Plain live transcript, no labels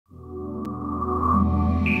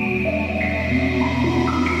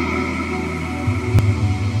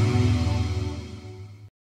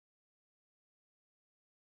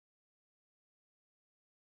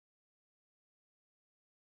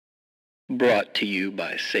Brought to you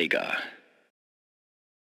by Sega.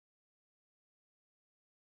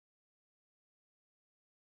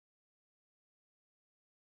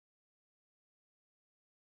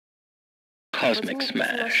 Cosmic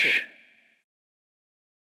Smash.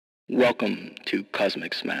 Welcome to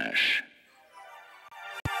Cosmic Smash.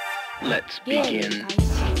 Let's begin.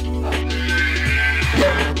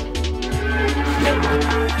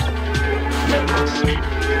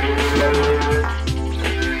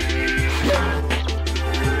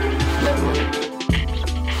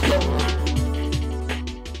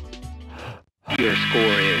 Your score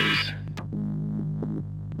is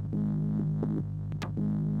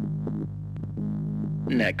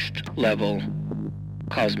next level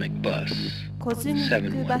Cosmic Bus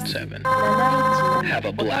 717. Have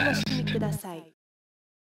a blast.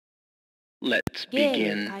 Let's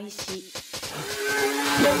begin.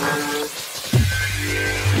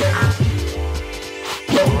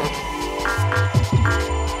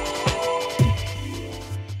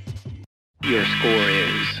 Your score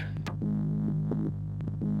is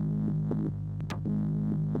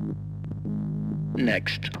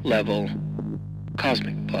next level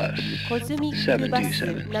Cosmic Bus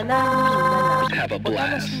 727. Have a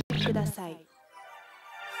blast.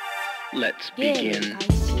 Let's begin.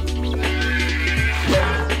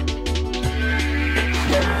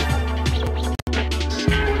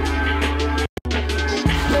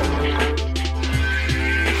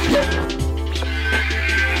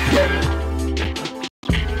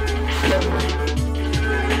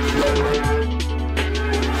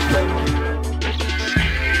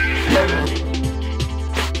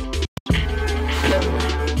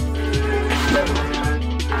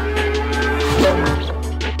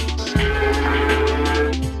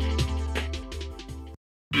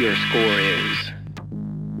 Your score is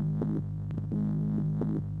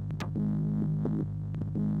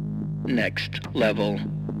next level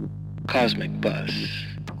Cosmic Bus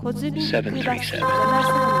 737.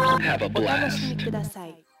 Have a blast.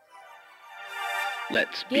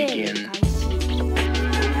 Let's begin.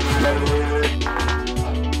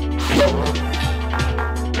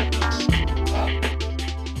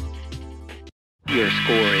 Your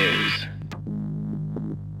score is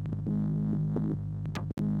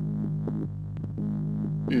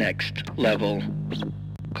next level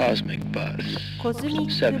Cosmic Bus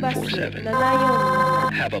 747.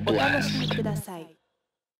 Have a blast.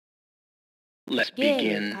 Let's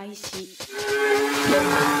begin.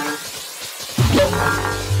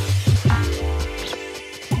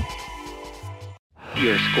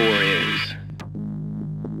 Your score is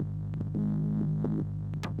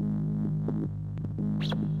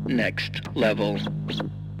next level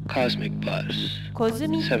Cosmic Bus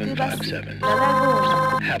 757.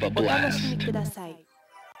 Have a blast.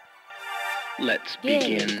 Let's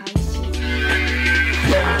begin.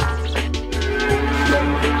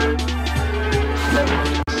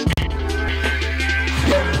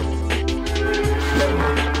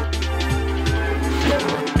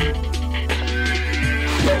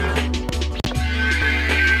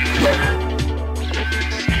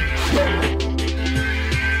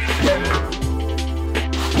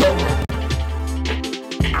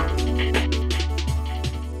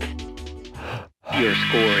 Your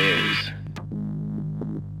score is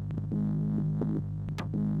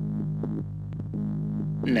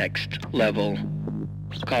next level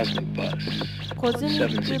Cosmic Bus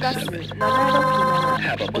 767.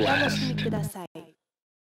 Have a blast.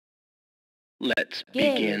 Let's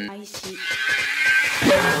begin.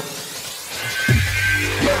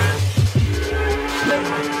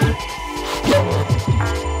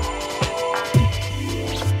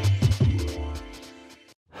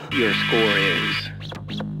 Your score is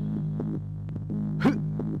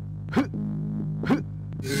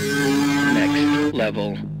next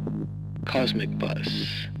level Cosmic Bus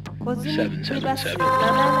 777.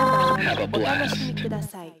 Have a blast.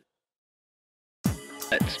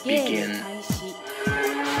 Let's begin.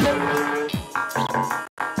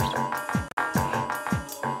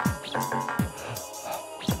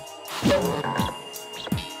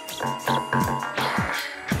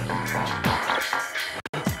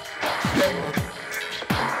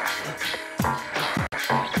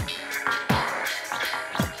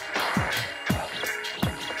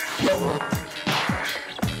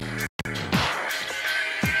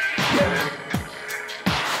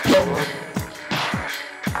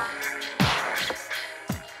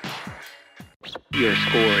 Your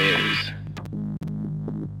score is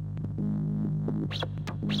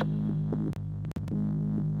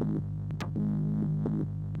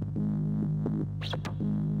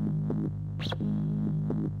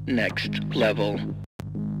next level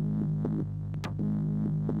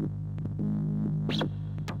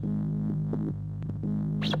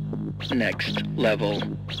Next level.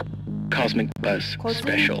 Cosmic Bus コズ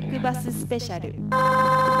ミ Special. ックバススペシャル。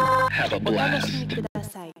 Have a お楽しみ blast. くだ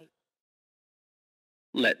さい。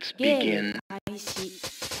 Let's ゲー begin. ム開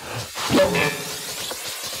始。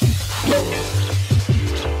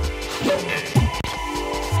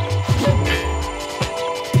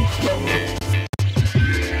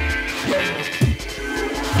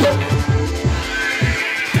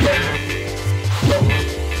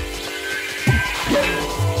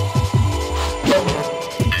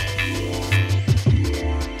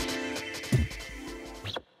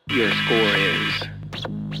 Your score is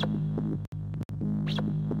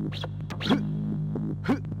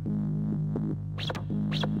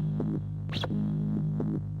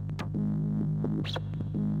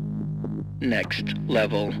Next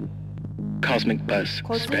level. Cosmic Bus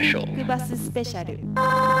コズミッ Special. クバススペシャル。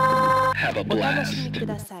 Have a お楽しみ blast. く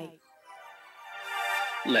ださい。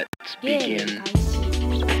 Let's ゲー begin. ム開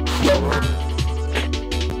始。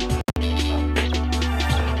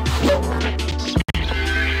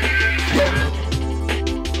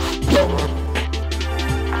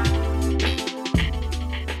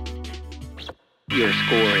 Your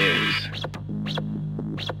score is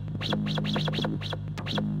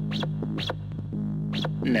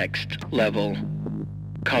Next level.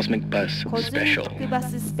 Cosmic Bus コズミッ Special. クバ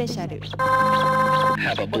ススペシャル。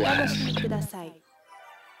 Have a お楽しみ blast. ください。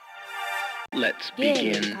 Let's ゲ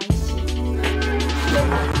ーム begin. 開始。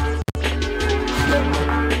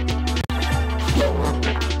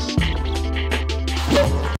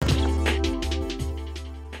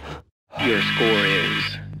 Your score is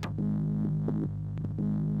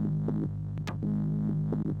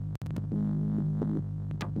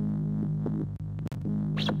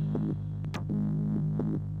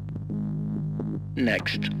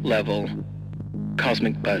Next level.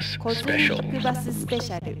 Cosmic Bus コズミッ Special. クバススペ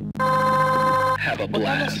シャル。 Have a お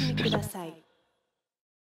楽しみ blast. ください。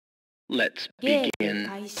 Let's ゲーム begin.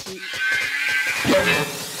 開始。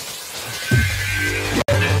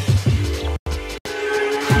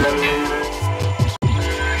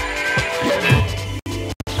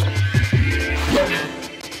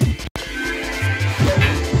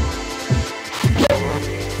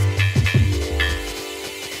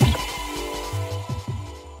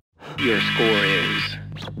 Your score is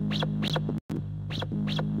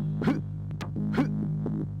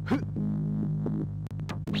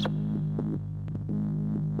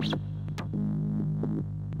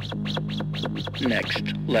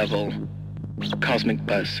Next level. Cosmic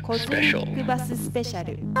Bus コズミッ Special. クバススペシャ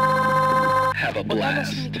ル。 Have a お楽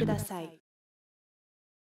しみ blast. ください。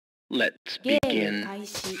 Let's ゲーム begin. 開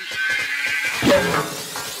始。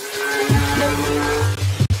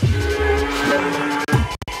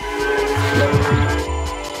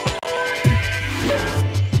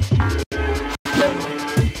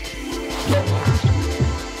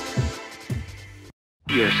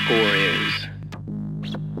 Your score is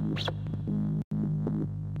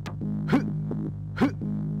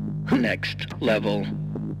Next level.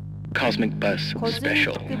 Cosmic Bus コズミッ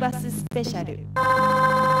Special. クバススペシャル。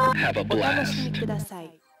 Have a お楽しみ blast. くださ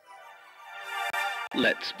い。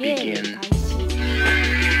 Let's ゲーム begin. 開始。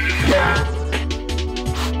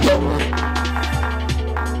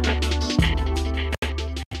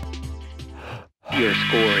 Your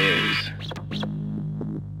score is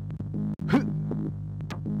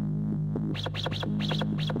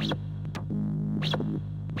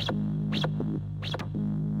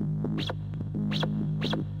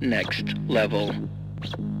Next level.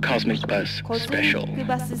 Cosmic Bus コズミッ Special. ク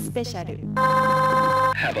バススペシャル。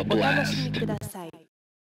 Have a お楽しみ blast. ください。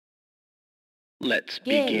 Let's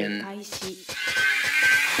ゲーム begin. 開始。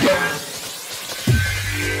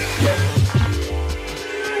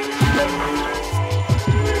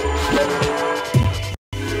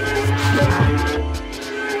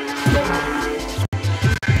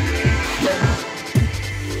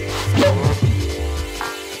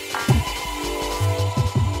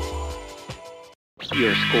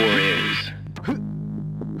 Your score is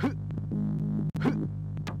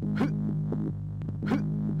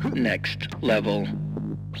Next level.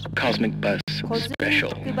 Cosmic Bus コズミッ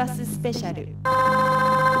Special. クバススペシャル。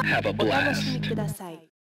 Have a お楽しみ blast. ください。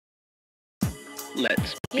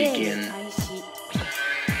 Let's ゲーム begin. 開始。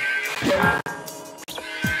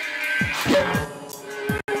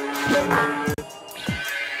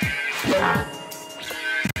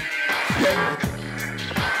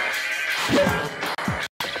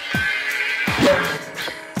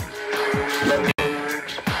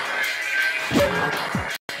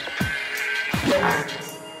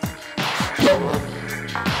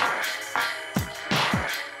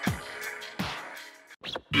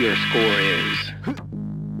 Your score is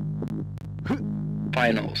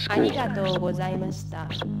final ありが score. とうございました。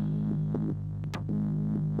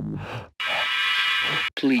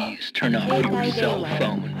 Please turn off 携 your 帯電 cell 話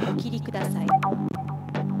phone. をお切りください。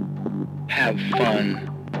 Have fun.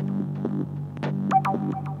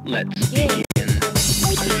 Let's ゲーム begin.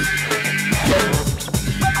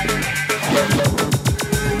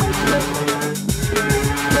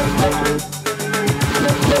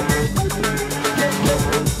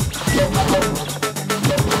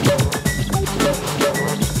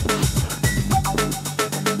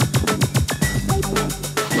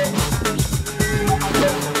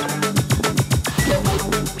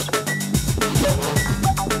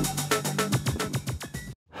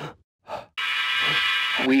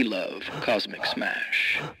 We love Cosmic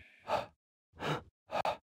Smash.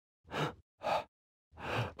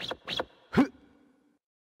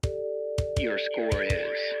 Your score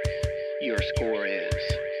is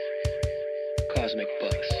Cosmic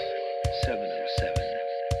Bus 707.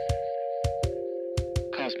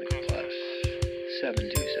 Cosmic Plus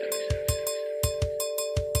 727.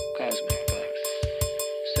 Cosmic Bus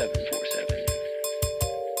 747.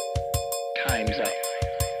 Time's up.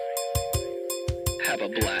 Have a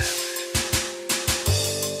blast.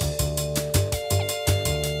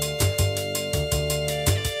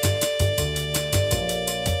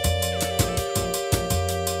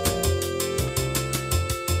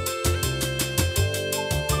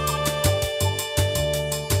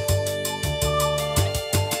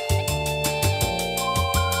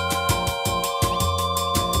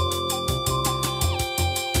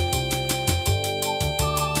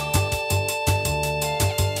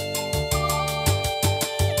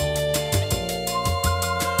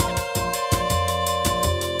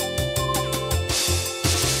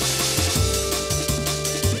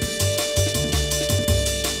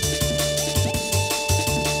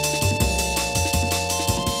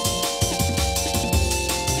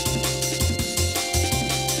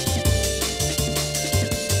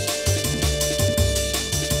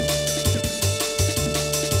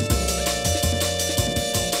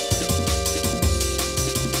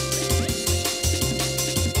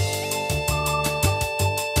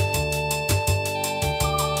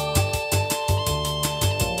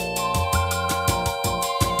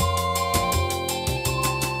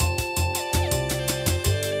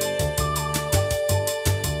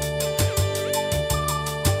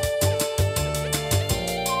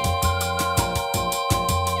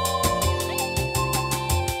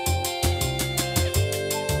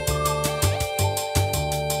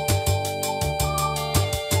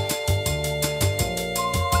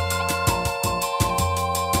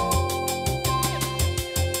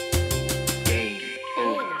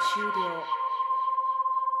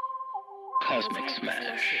 Cosmic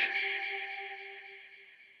Smash.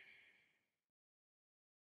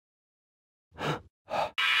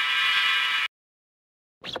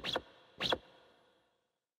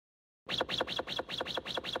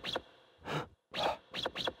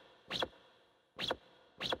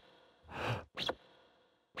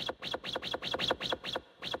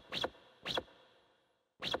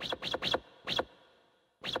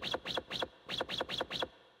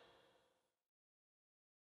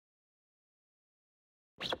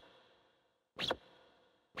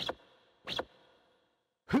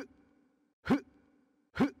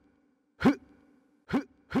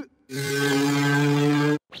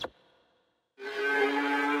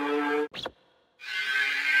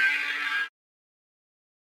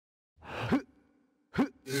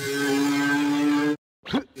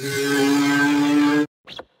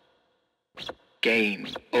 Game ゲーム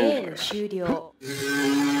over. 終了。